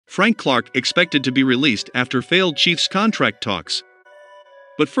Frank Clark expected to be released after failed Chiefs contract talks.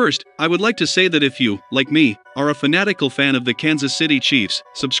 But first, I would like to say that if you, like me, are a fanatical fan of the Kansas City Chiefs,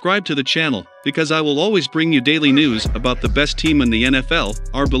 subscribe to the channel, because I will always bring you daily news about the best team in the NFL,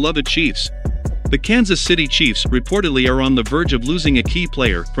 our beloved Chiefs. The Kansas City Chiefs reportedly are on the verge of losing a key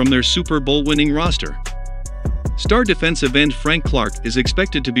player from their Super Bowl winning roster. Star defensive end Frank Clark is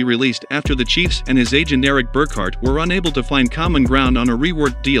expected to be released after the Chiefs and his agent Eric Burkhardt were unable to find common ground on a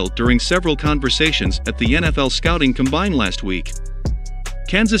reworked deal during several conversations at the NFL Scouting Combine last week.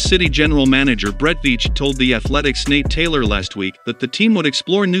 Kansas City general manager Brett Veach told The Athletic's Nate Taylor last week that the team would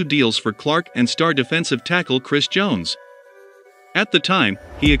explore new deals for Clark and star defensive tackle Chris Jones. At the time,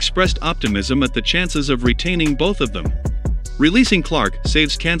 he expressed optimism at the chances of retaining both of them. Releasing Clark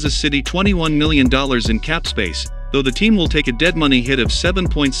saves Kansas City $21 million in cap space, though the team will take a dead money hit of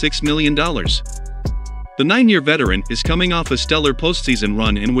 $7.6 million. The 9-year veteran is coming off a stellar postseason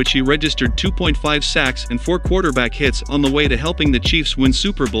run in which he registered 2.5 sacks and 4 quarterback hits on the way to helping the Chiefs win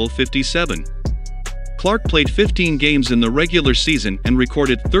Super Bowl 57. Clark played 15 games in the regular season and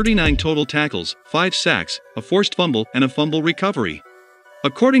recorded 39 total tackles, 5 sacks, a forced fumble, and a fumble recovery.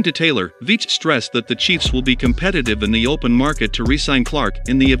 According to Taylor, Veach stressed that the Chiefs will be competitive in the open market to re-sign Clark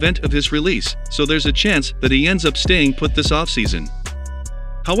in the event of his release, so there's a chance that he ends up staying put this offseason.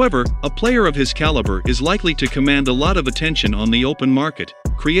 However, a player of his caliber is likely to command a lot of attention on the open market,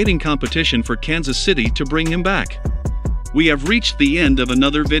 creating competition for Kansas City to bring him back. We have reached the end of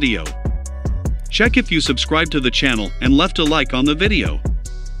another video. Check if you subscribed to the channel and left a like on the video.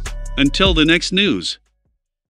 Until the next news.